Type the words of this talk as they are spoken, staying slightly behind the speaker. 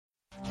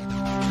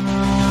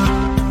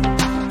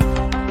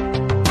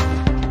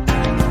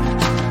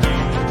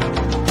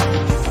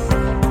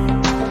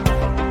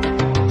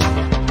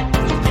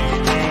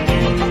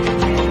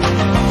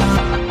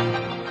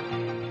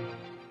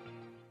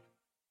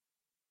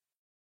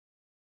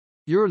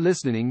You're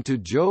listening to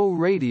Joe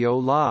Radio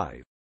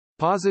Live.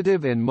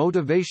 Positive and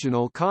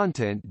motivational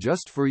content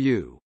just for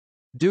you.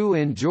 Do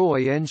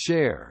enjoy and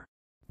share.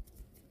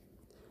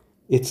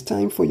 It's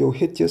time for your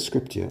Hit Your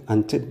Scripture,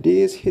 and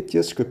today's Hit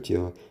Your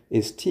Scripture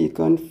is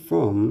taken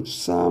from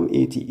Psalm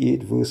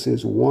 88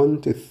 verses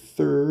 1 to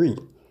 3.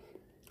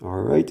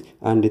 Alright,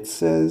 and it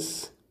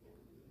says,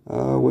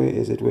 where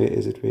is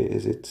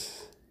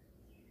it?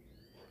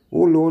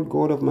 O Lord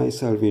God of my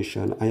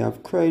salvation, I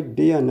have cried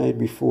day and night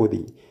before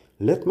thee.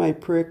 Let my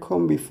prayer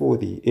come before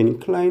thee.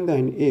 Incline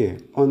thine ear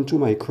unto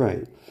my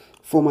cry.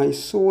 For my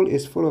soul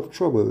is full of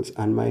troubles,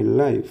 and my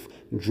life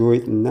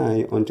draweth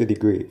nigh unto the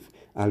grave.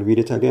 I'll read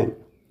it again.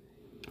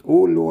 O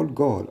Lord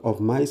God of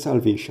my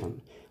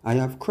salvation, I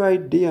have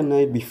cried day and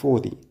night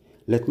before thee.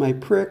 Let my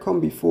prayer come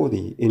before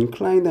thee.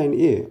 Incline thine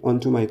ear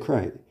unto my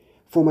cry.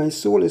 For my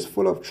soul is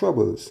full of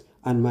troubles,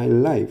 and my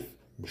life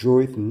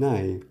draweth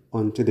nigh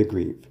unto the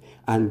grave.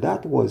 And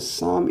that was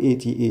Psalm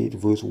 88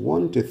 verse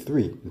 1 to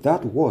 3.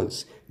 That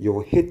was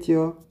your Hit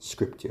Your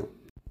Scripture.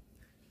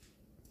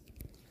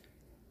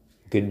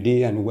 Good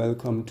day and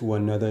welcome to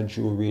another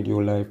Joe Radio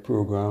Live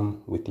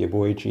program with your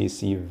boy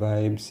JC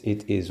Vibes.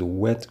 It is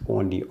wet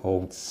on the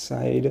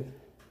outside.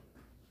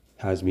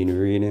 Has been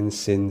raining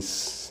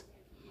since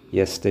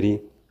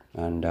yesterday,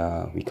 and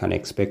we can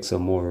expect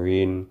some more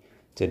rain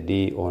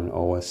today on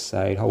our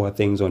side. How are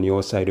things on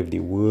your side of the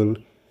world?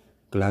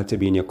 Glad to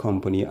be in your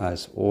company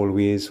as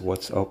always.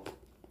 What's up?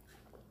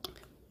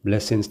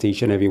 Blessings to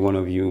each and every one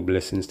of you.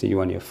 Blessings to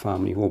you and your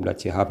family. Hope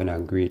that you're having a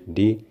great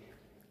day.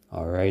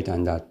 All right.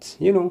 And that,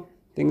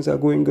 things are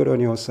going good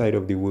on your side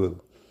of the world.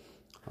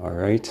 All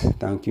right.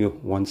 Thank you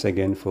once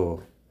again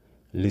for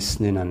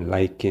listening and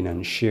liking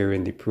and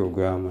sharing the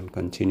program, and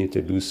continue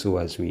to do so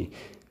as we,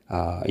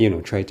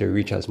 try to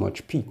reach as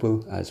much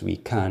people as we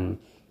can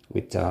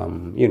with,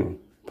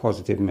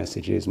 positive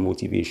messages,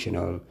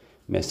 motivational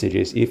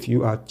messages. If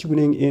you are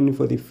tuning in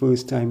for the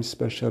first time,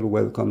 special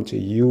welcome to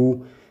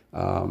you.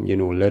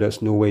 Let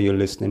us know where you're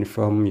listening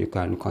from. You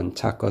can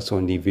contact us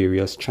on the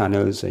various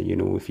channels.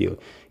 If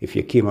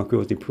you came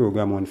across the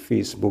program on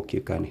Facebook, you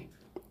can,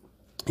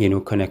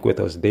 connect with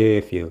us there.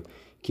 If you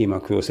came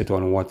across it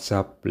on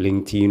WhatsApp,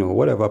 LinkedIn, or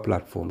whatever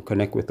platform,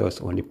 connect with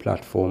us on the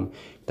platform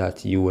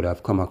that you would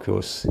have come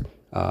across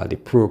the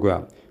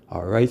program.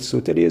 All right. So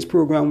today's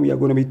program, we are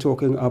going to be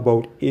talking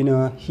about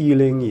inner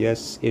healing.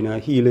 Yes, inner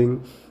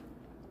healing.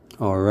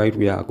 All right,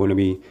 we are going to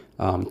be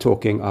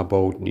talking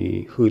about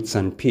the hurts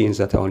and pains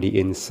that are on the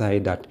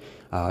inside that,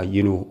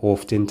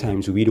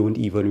 oftentimes we don't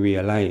even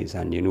realize.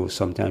 And,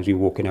 sometimes we're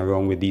walking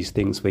around with these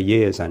things for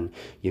years, and,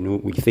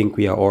 we think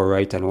we are all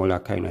right and all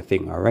that kind of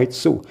thing. All right,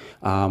 so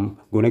I'm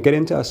going to get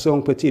into a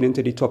song pertaining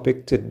to the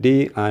topic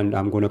today, and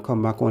I'm going to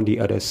come back on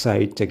the other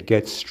side to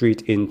get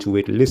straight into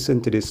it.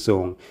 Listen to this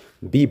song.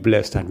 Be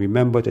blessed, and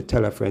remember to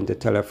tell a friend, to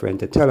tell a friend,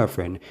 to tell a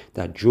friend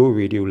that Joe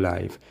Radio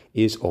Live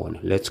is on.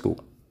 Let's go.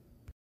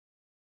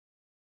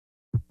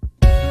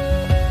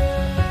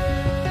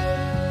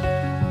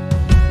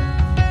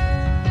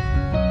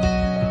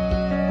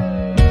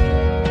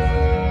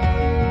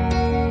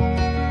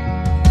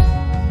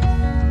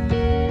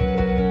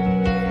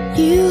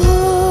 You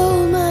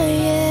hold my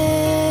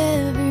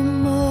every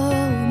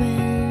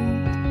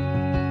moment.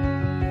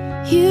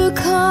 You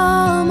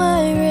calm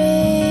my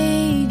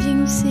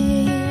raging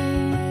seas.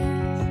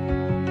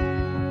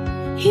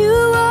 You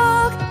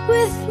walk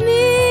with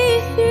me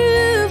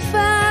through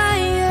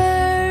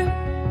fire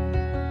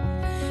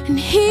and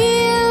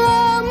heal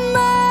all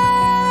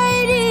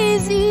my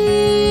disease.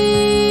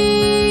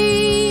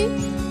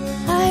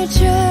 I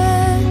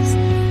trust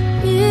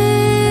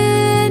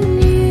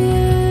in you.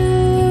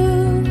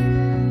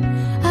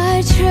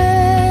 I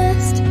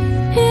trust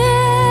in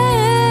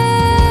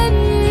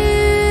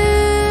you.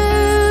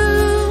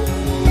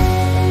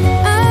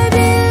 I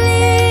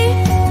believe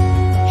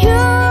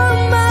you're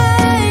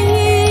my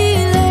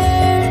healer.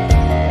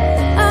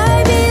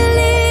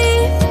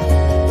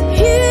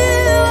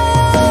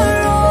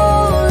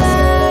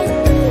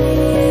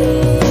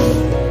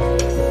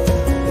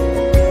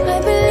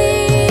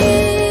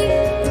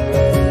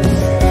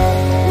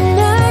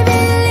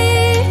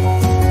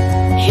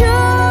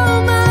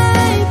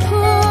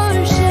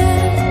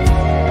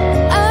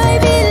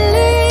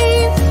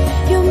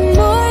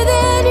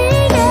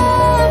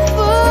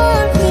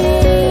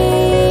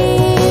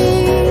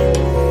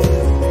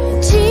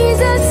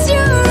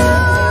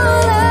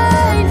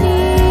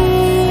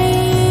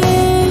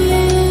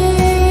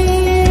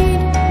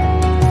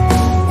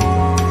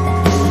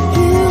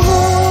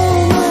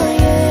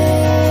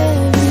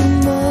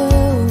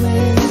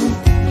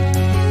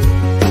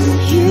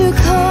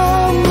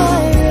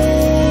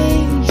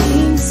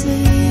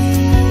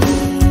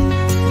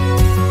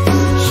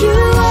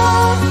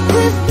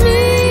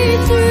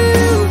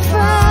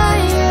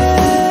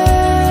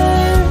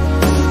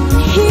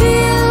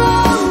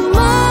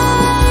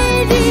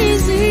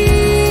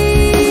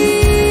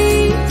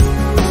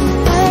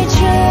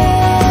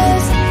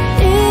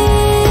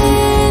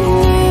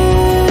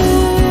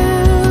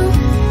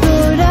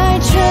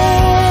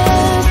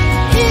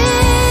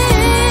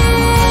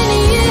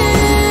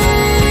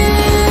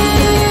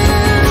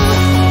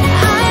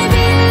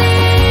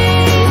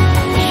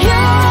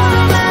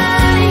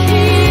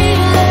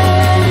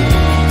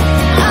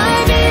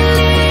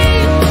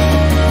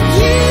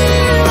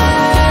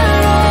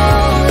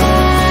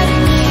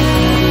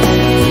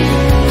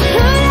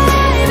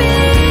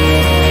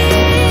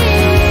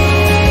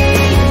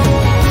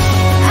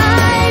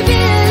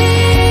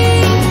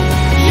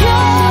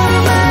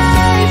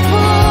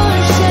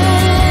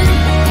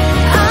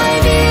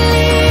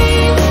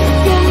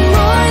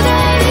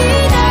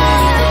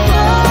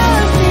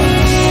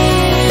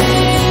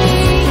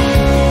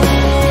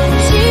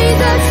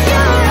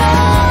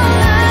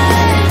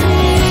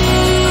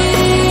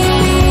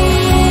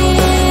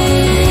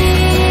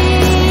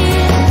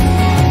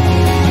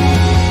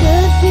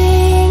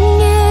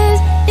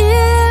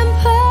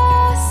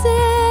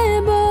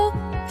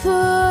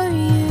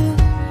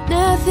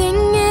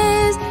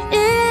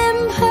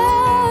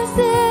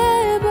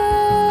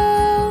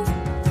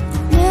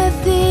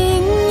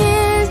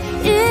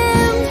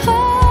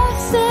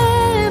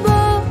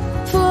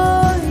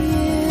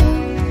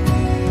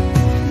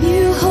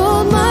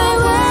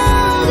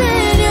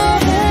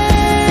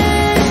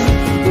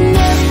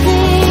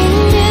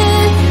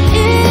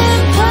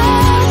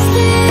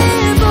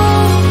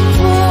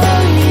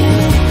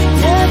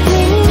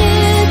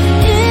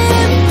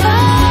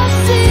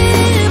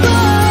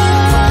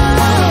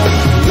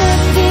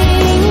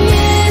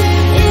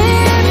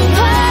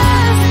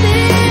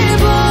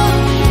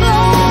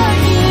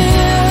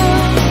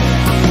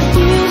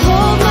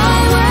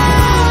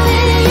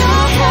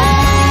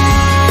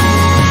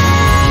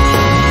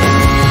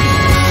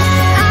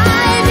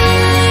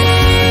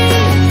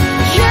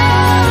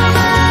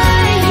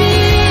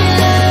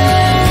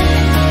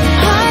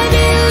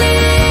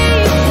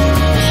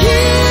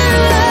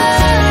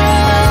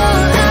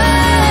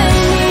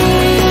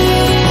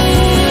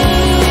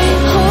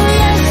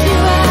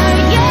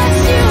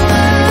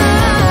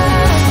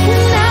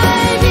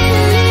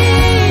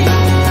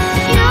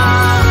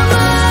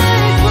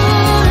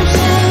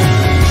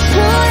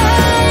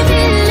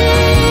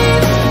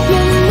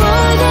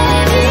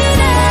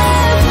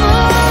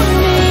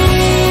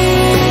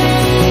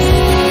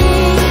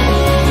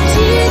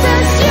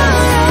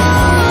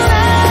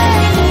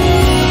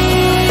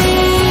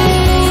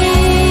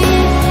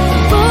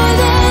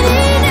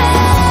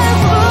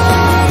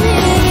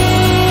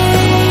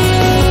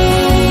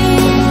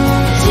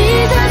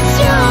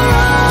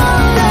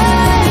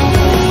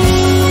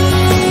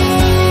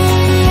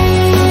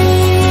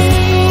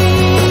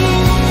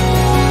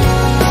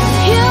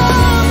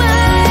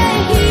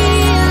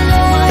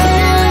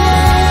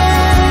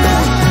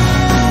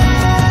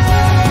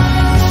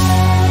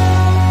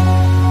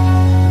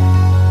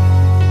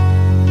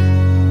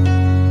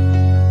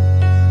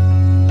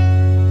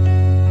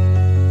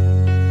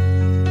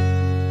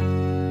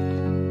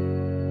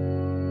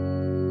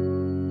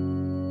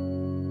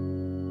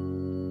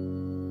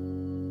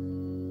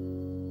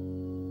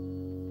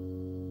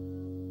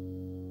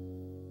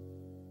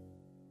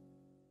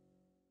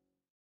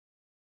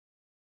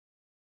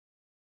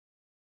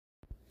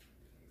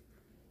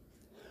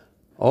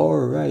 All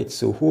right,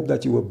 so hope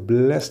that you were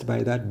blessed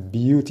by that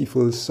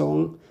beautiful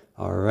song.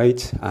 All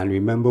right, and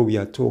remember, we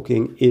are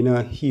talking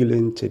inner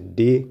healing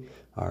today.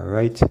 All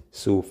right,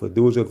 so for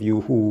those of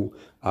you who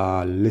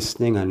are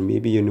listening and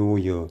maybe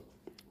you've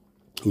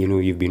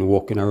been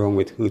walking around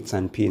with hurts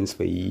and pains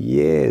for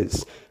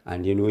years,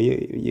 and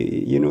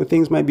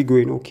things might be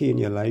going okay in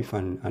your life,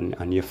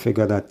 and you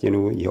figure that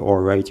you're all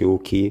right, you're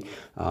okay.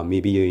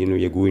 Maybe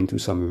you're going through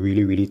some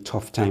really, really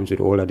tough times with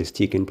all that is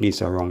taking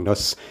place around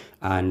us,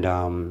 and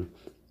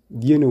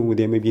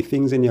there may be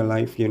things in your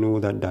life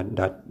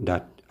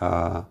that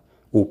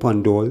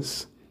open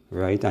doors,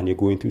 right? And you're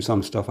going through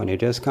some stuff and you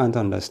just can't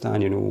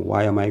understand,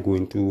 why am I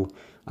going through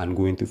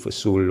for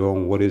so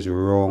long? What is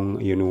wrong?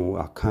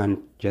 I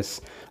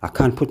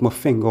can't put my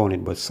finger on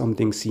it, but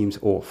something seems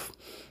off,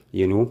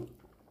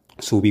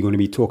 So we're going to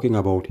be talking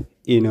about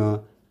inner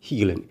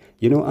healing,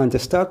 and to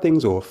start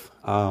things off,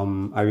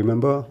 I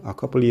remember a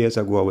couple of years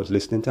ago, I was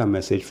listening to a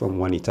message from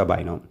Juanita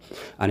Bynum,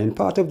 and in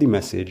part of the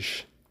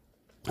message,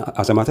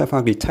 as a matter of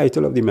fact, the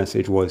title of the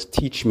message was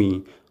Teach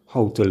Me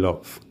How to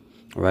Love.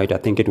 Right, I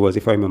think it was,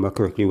 if I remember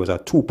correctly, it was a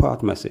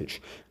 2-part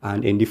message.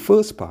 And in the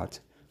first part,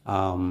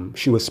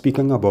 she was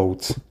speaking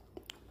about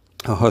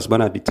her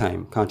husband at the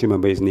time. Can't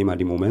remember his name at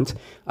the moment.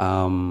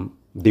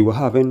 They were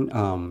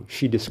having,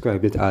 she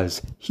described it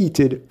as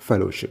heated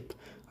fellowship.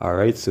 All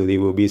right, so they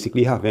were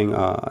basically having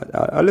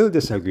a little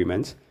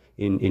disagreement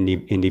in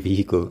the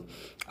vehicle,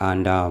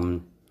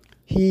 and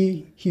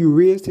he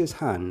raised his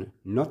hand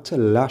not to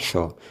lash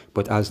her,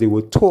 but as they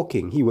were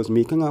talking, he was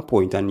making a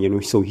point,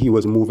 and so he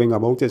was moving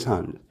about his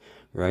hand.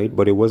 Right,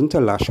 but it wasn't a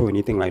lash or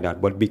anything like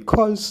that. But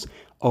because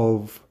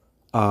of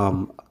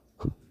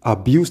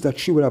abuse that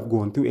she would have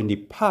gone through in the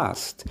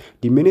past,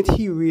 the minute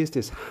he raised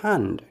his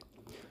hand,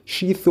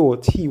 she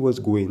thought he was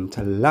going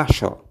to lash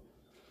her.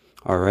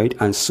 All right,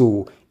 and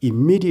so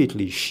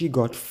immediately she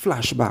got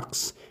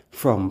flashbacks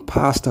from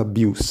past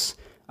abuse,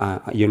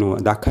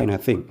 that kind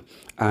of thing,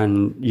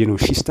 and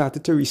she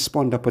started to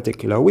respond a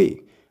particular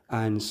way,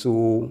 and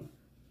so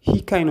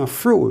he kind of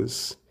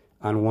froze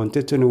and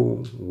wanted to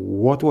know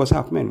what was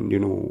happening,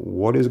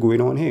 what is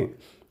going on here,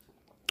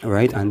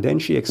 right? And then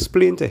she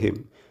explained to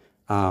him,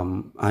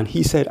 and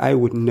he said, I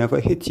would never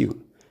hit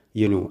you,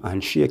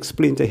 and she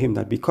explained to him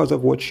that because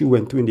of what she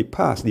went through in the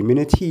past, the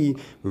minute he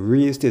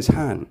raised his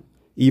hand,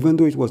 even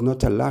though it was not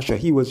to lash her,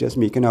 he was just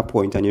making a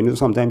point, and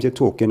sometimes you're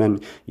talking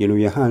and,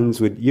 your hands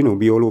would,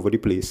 be all over the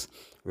place,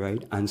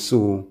 right? And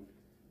so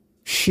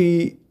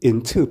she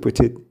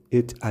interpreted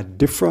it a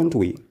different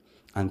way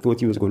and thought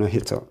he was going to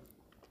hit her.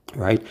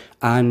 Right,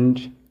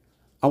 and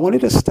I wanted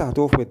to start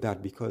off with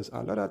that because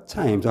a lot of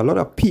times, a lot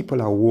of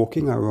people are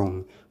walking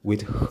around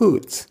with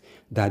hurt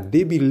that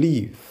they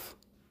believe,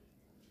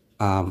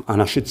 and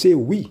I should say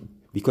we,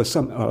 because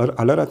a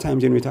lot of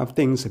times we have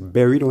things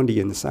buried on the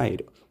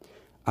inside,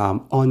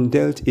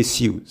 undealt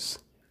issues,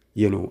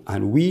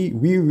 and we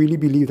really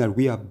believe that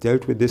we have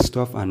dealt with this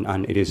stuff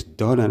and it is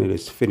done and it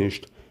is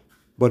finished,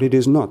 but it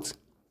is not,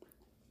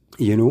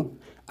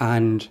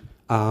 and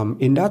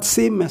in that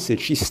same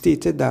message, she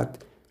stated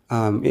that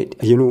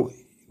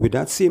with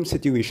that same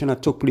situation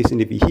that took place in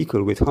the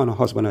vehicle with her and her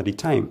husband at the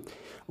time,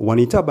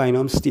 Juanita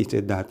Bynum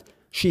stated that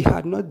she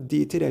had not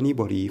dated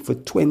anybody for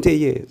 20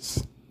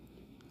 years,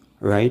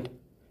 right?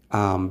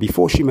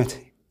 Before she met,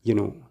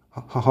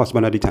 her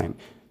husband at the time.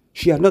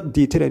 She had not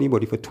dated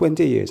anybody for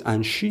 20 years,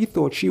 and she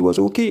thought she was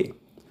okay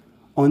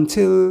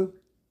until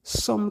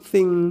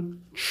something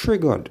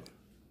triggered.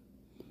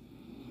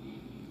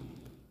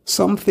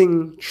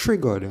 Something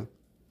triggered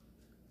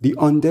the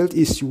undealt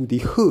issue, the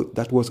hurt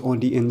that was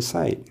on the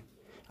inside.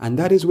 And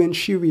that is when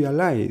she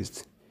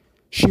realized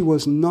she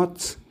was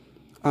not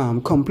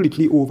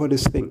completely over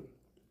this thing.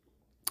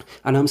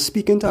 And I'm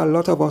speaking to a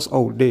lot of us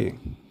out there.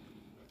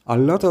 A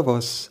lot of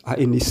us are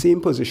in the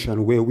same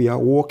position where we are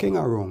walking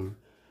around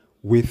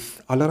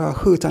with a lot of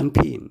hurt and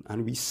pain,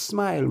 and we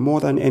smile more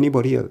than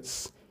anybody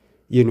else,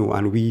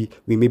 and we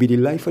may be the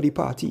life of the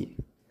party,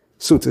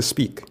 so to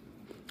speak,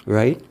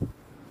 right?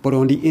 But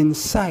on the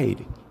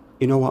inside,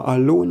 in our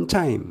alone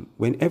time,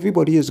 when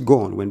everybody is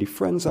gone, when the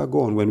friends are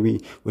gone, when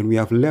we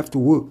have left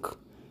work,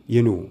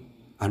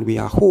 and we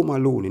are home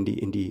alone in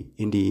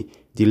the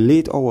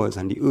late hours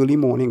and the early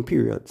morning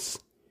periods,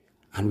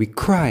 and we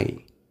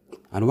cry,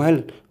 and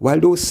while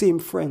those same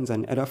friends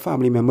and other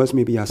family members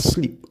may be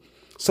asleep,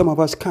 some of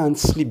us can't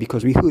sleep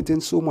because we're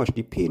hurting so much,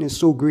 the pain is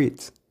so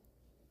great,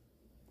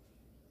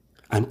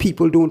 and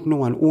people don't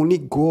know, and only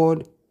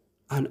God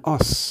and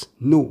us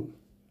know.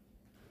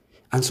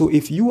 And so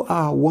if you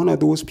are one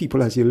of those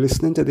people as you're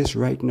listening to this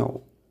right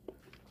now,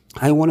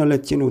 I want to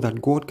let you know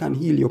that God can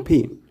heal your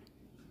pain.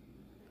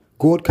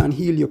 God can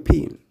heal your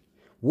pain.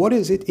 What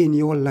is it in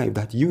your life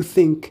that you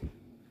think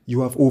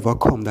you have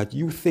overcome, that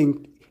you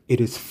think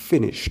it is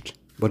finished,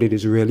 but it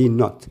is really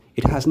not?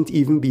 It hasn't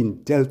even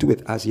been dealt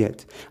with as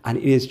yet, and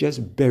it is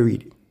just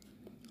buried.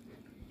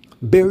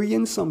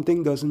 Burying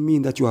something doesn't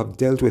mean that you have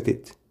dealt with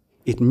it.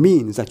 It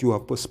means that you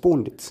have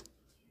postponed it.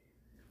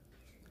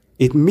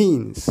 It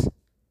means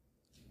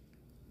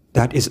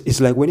that it's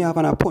like when you have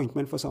an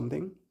appointment for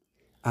something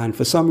and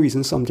for some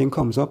reason something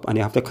comes up and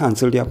they have to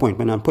cancel the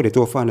appointment and put it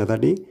off for another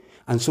day.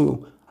 And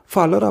so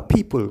for a lot of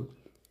people,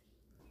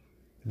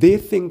 they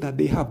think that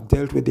they have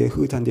dealt with their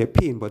hurt and their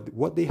pain, but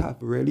what they have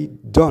really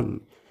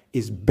done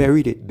is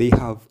buried it. They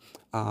have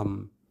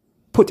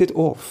put it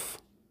off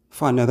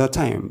for another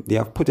time. They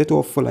have put it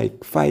off for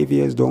like 5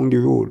 years down the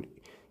road,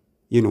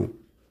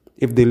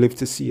 if they live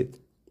to see it.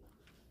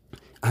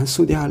 And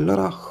so there are a lot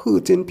of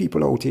hurting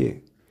people out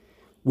here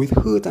with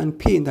hurt and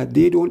pain that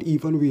they don't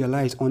even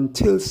realize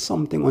until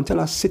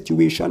a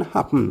situation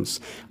happens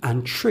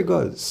and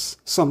triggers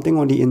something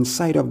on the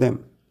inside of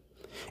them.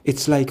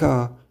 It's like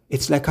a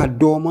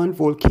dormant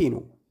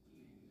volcano,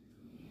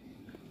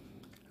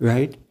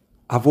 right?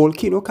 A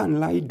volcano can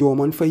lie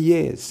dormant for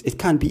years. It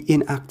can be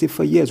inactive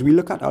for years. We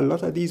look at a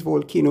lot of these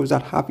volcanoes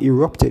that have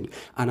erupted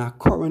and are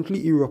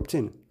currently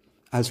erupting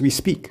as we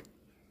speak.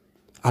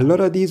 A lot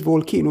of these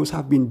volcanoes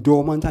have been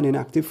dormant and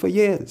inactive for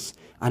years.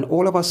 And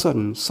all of a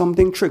sudden,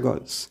 something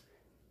triggers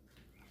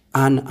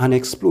and an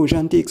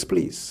explosion takes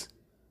place.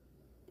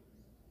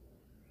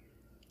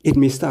 It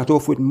may start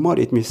off with mud.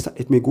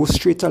 It may go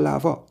straight to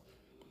lava.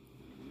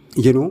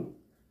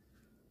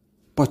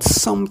 But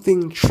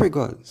something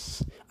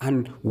triggers.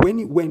 And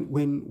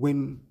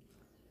when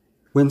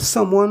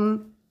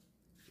someone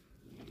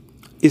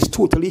is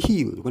totally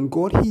healed, when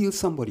God heals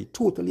somebody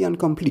totally and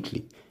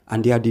completely,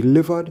 and they are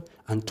delivered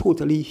and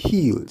totally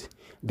healed,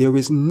 there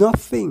is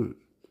nothing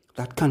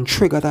that can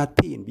trigger that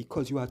pain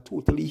because you are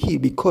totally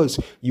healed, because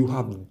you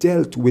have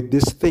dealt with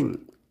this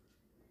thing.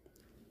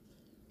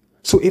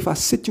 So if a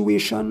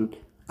situation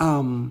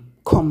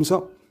comes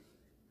up,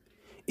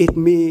 it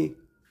may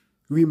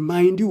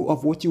remind you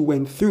of what you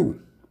went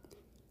through,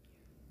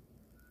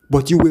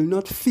 but you will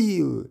not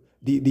feel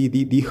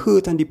the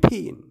hurt and the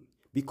pain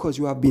because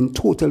you have been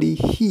totally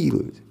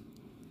healed.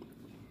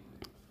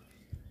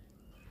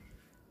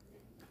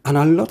 And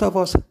a lot of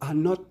us are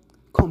not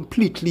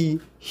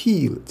completely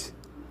healed.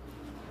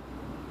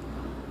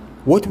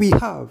 What we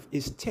have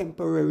is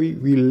temporary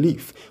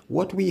relief.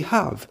 What we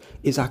have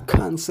is a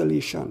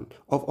cancellation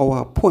of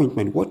our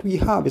appointment. What we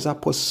have is a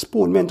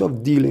postponement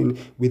of dealing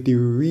with the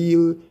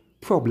real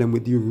problem,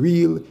 with the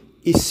real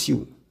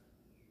issue.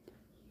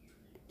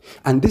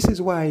 And this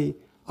is why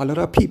a lot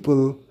of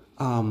people,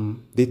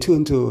 they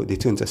turn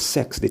to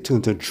sex, they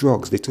turn to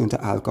drugs, they turn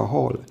to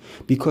alcohol,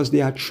 because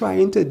they are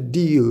trying to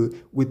deal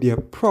with their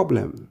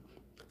problem,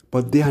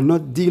 but they are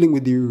not dealing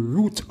with the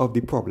root of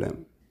the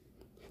problem.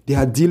 They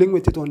are dealing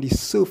with it on the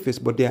surface,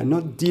 but they are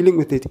not dealing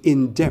with it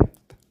in depth.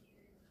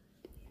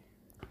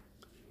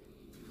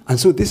 And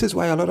so this is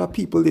why a lot of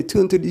people, they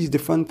turn to these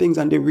different things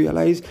and they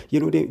realize,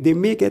 they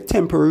may get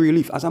temporary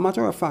relief. As a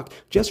matter of fact,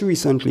 just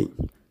recently,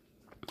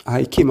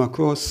 I came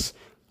across,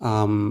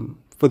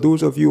 for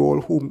those of you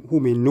all who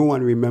may know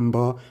and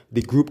remember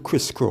the group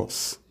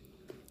Crisscross,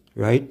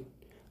 right?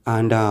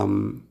 And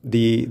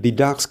the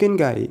dark-skinned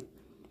guy,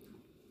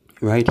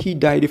 right, he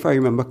died, if I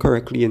remember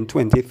correctly, in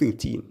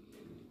 2013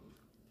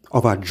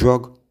 of a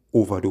drug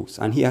overdose.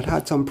 And he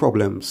had some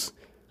problems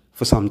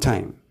for some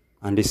time.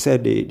 And they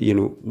said,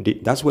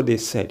 that's what they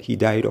said. He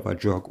died of a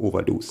drug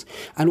overdose.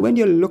 And when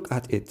you look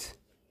at it,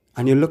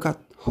 and you look at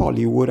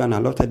Hollywood and a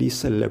lot of these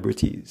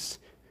celebrities,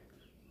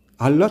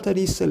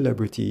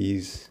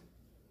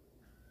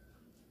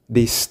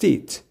 they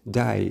state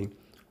die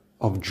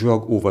of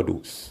drug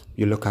overdose.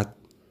 You look at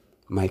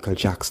Michael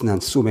Jackson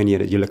and so many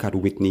others. You look at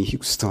Whitney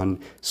Houston,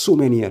 so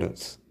many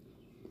others,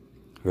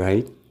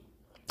 right?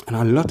 And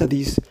a lot of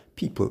these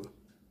people.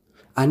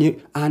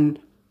 And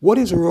what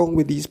is wrong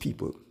with these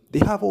people? They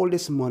have all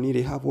this money,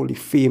 they have all the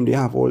fame, they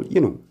have all,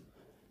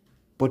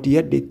 but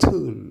yet they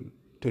turn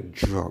to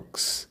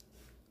drugs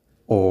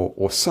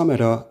or some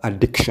other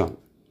addiction,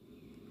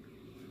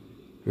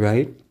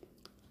 right?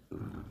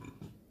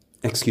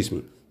 Excuse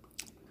me.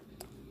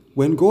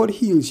 When God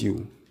heals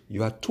you,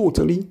 you are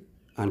totally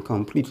and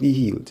completely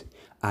healed.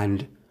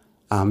 And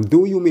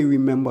though you may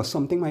remember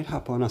something might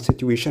happen, a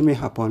situation may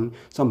happen,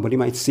 somebody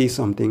might say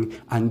something,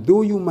 and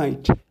though you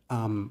might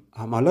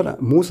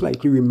most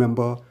likely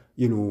remember,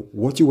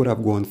 what you would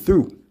have gone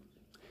through,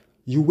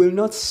 you will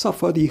not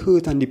suffer the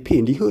hurt and the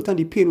pain. The hurt and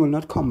the pain will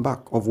not come back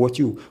of what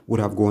you would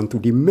have gone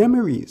through. The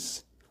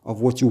memories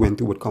of what you went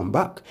through would come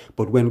back.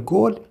 But when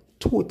God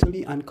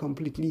totally and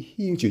completely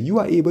heals you, you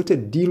are able to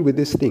deal with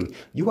this thing.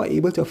 You are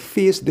able to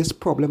face this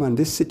problem and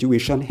this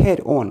situation head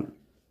on.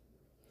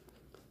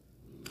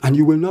 And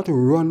you will not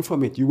run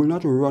from it. You will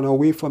not run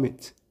away from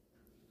it.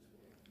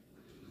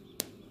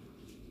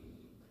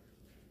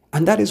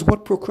 And that is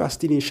what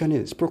procrastination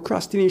is.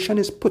 Procrastination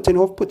is putting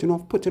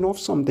off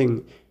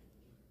something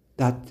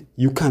that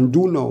you can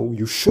do now,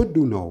 you should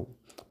do now,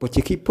 but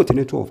you keep putting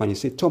it off and you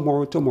say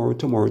tomorrow.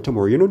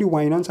 The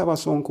Winans have a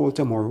song called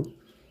Tomorrow.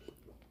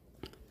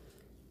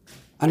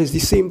 And it's the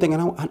same thing.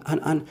 And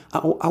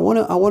I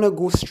wanna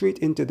go straight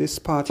into this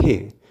part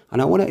here.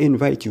 And I want to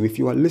invite you, if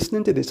you are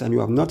listening to this and you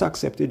have not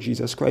accepted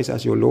Jesus Christ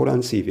as your Lord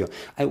and Savior,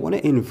 I want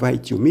to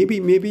invite you.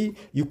 Maybe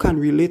you can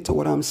relate to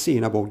what I'm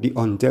saying about the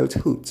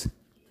undealt hurt.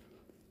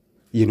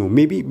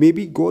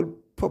 Maybe God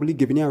probably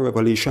giving you a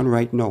revelation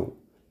right now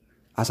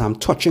as I'm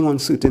touching on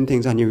certain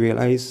things and you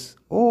realize,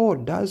 oh,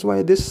 that's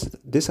why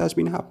this has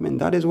been happening.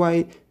 That is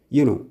why,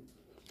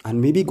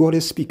 and maybe God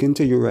is speaking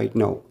to you right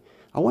now.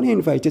 I want to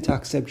invite you to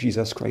accept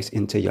Jesus Christ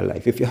into your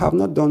life. If you have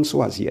not done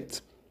so as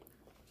yet,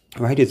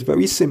 right? It's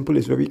very simple,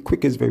 it's very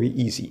quick, it's very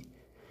easy.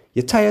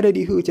 You're tired of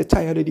the hurt, you're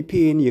tired of the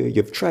pain,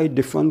 you've tried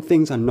different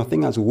things and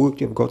nothing has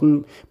worked. You've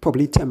gotten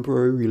probably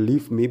temporary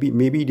relief.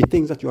 Maybe the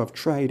things that you have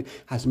tried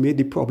has made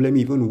the problem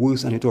even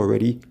worse than it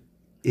already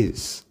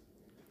is.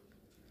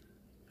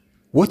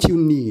 What you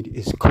need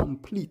is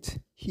complete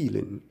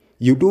healing.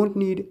 You don't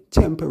need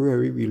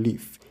temporary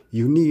relief.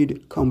 You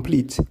need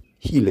complete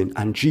healing,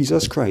 and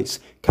Jesus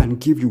Christ can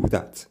give you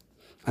that.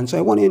 And so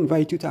I want to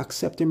invite you to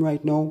accept him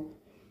right now.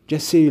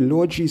 Just say,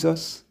 Lord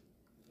Jesus,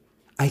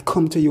 I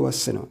come to you a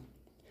sinner.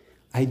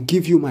 I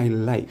give you my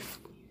life.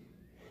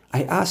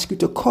 I ask you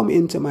to come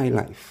into my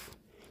life.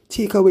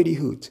 Take away the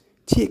hurt.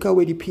 Take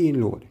away the pain,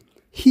 Lord.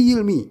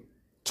 Heal me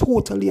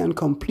totally and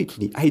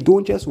completely. I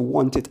don't just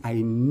want it.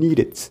 I need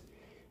it.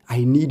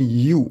 I need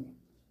you.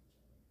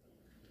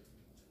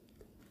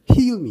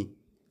 Heal me.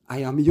 I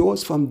am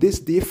yours from this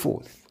day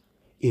forth.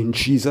 In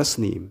Jesus'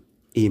 name,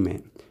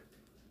 amen.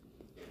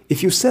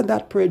 If you said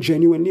that prayer,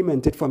 genuinely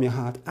meant it from your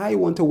heart, I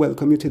want to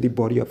welcome you to the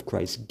body of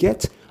Christ.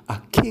 Get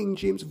a King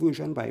James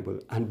Version Bible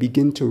and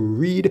begin to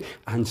read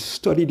and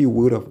study the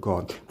Word of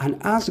God.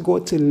 And ask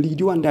God to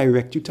lead you and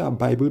direct you to a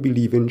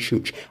Bible-believing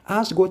church.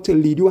 Ask God to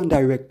lead you and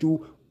direct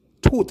you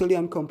totally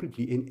and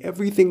completely in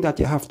everything that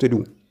you have to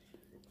do.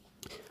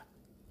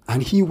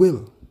 And He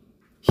will.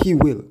 He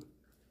will.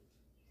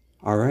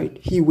 All right?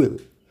 He will.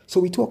 So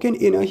we're talking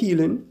inner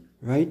healing,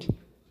 right?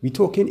 We're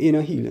talking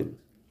inner healing.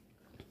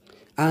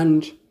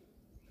 And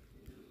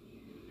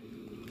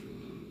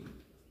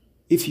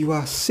if you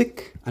are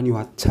sick and you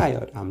are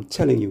tired, I'm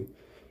telling you,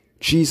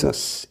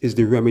 Jesus is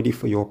the remedy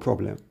for your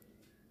problem.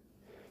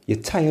 You're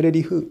tired of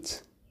the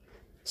hurt.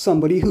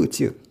 Somebody hurt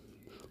you.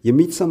 You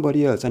meet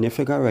somebody else and you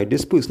figure, all right,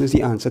 this person is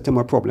the answer to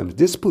my problems.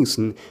 This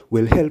person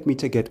will help me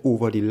to get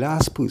over the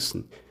last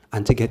person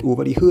and to get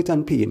over the hurt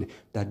and pain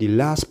that the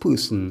last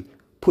person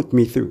put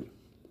me through.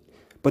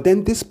 But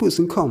then this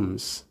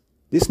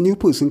new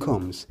person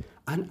comes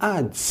and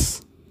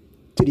adds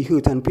to the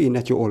hurt and pain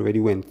that you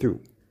already went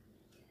through.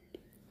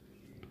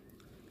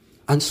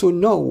 And so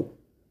now,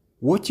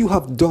 what you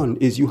have done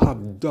is you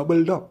have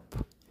doubled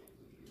up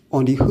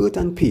on the hurt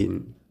and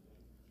pain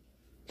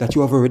that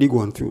you have already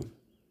gone through.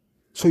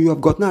 So you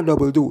have gotten a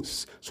double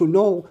dose. So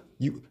now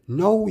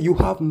you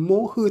have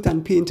more hurt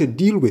and pain to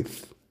deal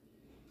with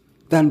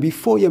than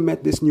before you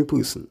met this new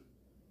person.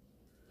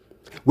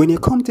 When you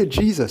come to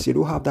Jesus, you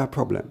don't have that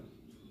problem.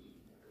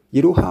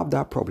 You don't have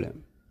that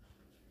problem.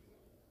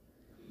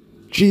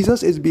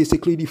 Jesus is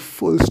basically the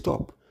full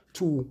stop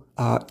to,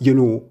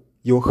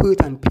 your hurt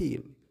and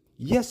pain.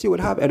 Yes, you would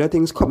have other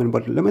things coming,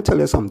 but let me tell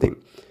you something.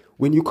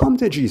 When you come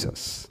to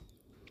Jesus,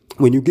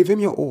 when you give him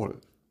your all,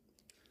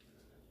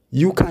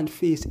 you can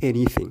face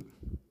anything.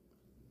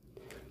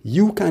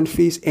 You can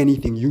face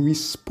anything. You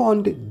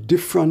respond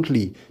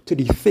differently to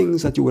the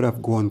things that you would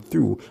have gone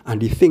through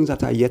and the things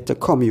that are yet to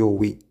come your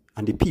way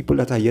and the people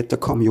that are yet to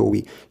come your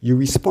way. You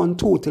respond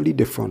totally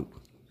different.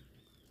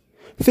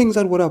 Things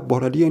that would have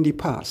bothered you in the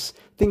past,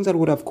 things that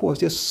would have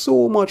caused you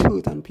so much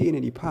hurt and pain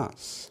in the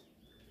past,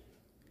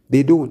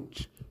 they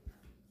don't.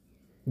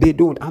 They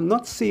don't. I'm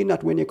not saying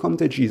that when you come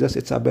to Jesus,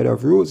 it's a bed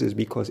of roses,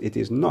 because it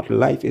is not.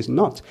 Life is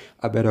not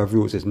a bed of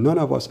roses. None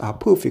of us are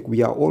perfect.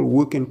 We are all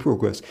work in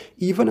progress.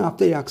 Even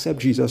after you accept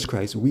Jesus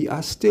Christ, we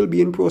are still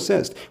being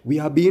processed. We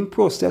are being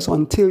processed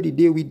until the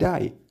day we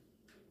die.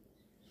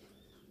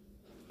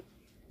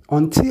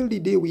 Until the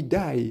day we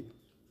die,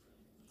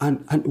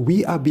 and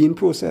we are being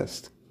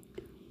processed.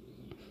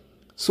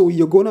 So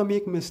you're going to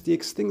make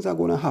mistakes. Things are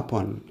going to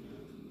happen.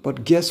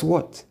 But guess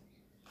what?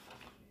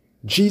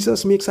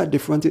 Jesus makes a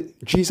difference.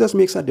 Jesus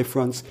makes a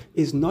difference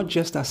is not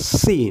just a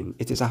saying.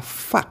 It is a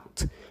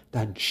fact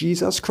that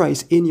Jesus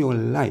Christ in your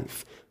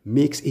life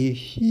makes a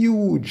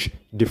huge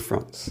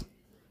difference.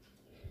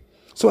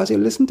 So as you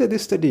listen to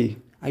this today,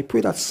 I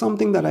pray that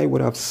something that I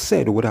would have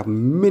said would have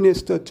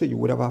ministered to you,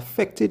 would have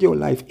affected your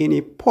life in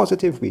a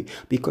positive way,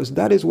 because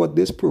that is what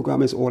this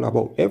program is all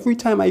about. Every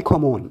time I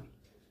come on,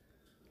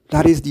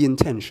 that is the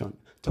intention,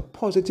 to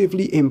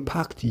positively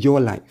impact your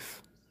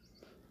life.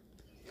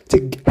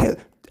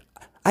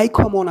 I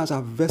come on as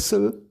a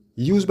vessel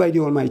used by the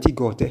Almighty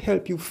God to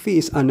help you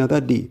face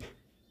another day.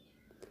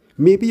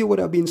 Maybe you would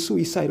have been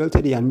suicidal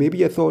today, and maybe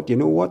you thought, you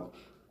know what?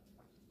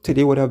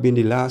 Today would have been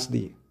the last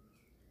day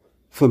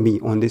for me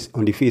on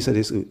the face of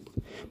this earth.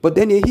 But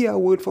then you hear a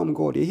word from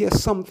God. You hear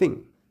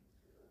something.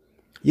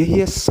 You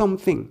hear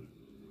something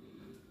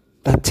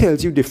that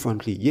tells you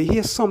differently. You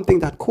hear something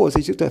that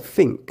causes you to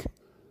think.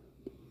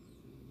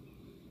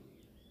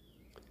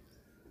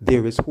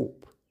 There is hope.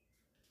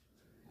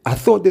 I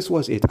thought this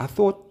was it. I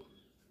thought,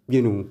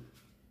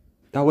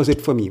 that was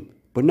it for me.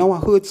 But now I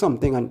heard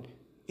something and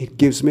it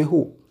gives me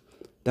hope.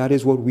 That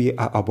is what we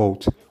are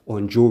about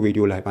on Joe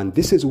Radio Live. And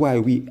this is why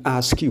we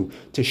ask you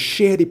to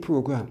share the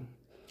program.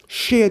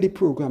 Share the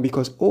program,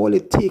 because all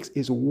it takes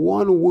is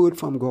one word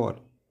from God.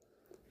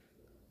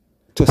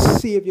 to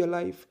save your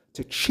life,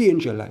 to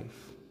change your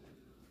life.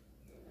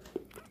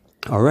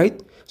 All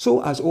right?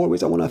 So as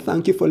always, I want to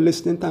thank you for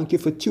listening. Thank you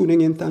for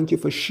tuning in. Thank you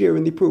for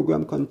sharing the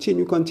program.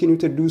 Continue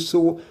to do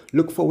so.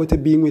 Look forward to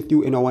being with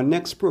you in our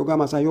next program.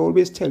 As I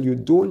always tell you,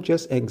 don't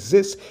just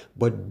exist,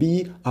 but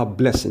be a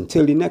blessing.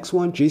 Till the next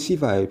one, JC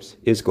Vibes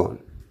is gone.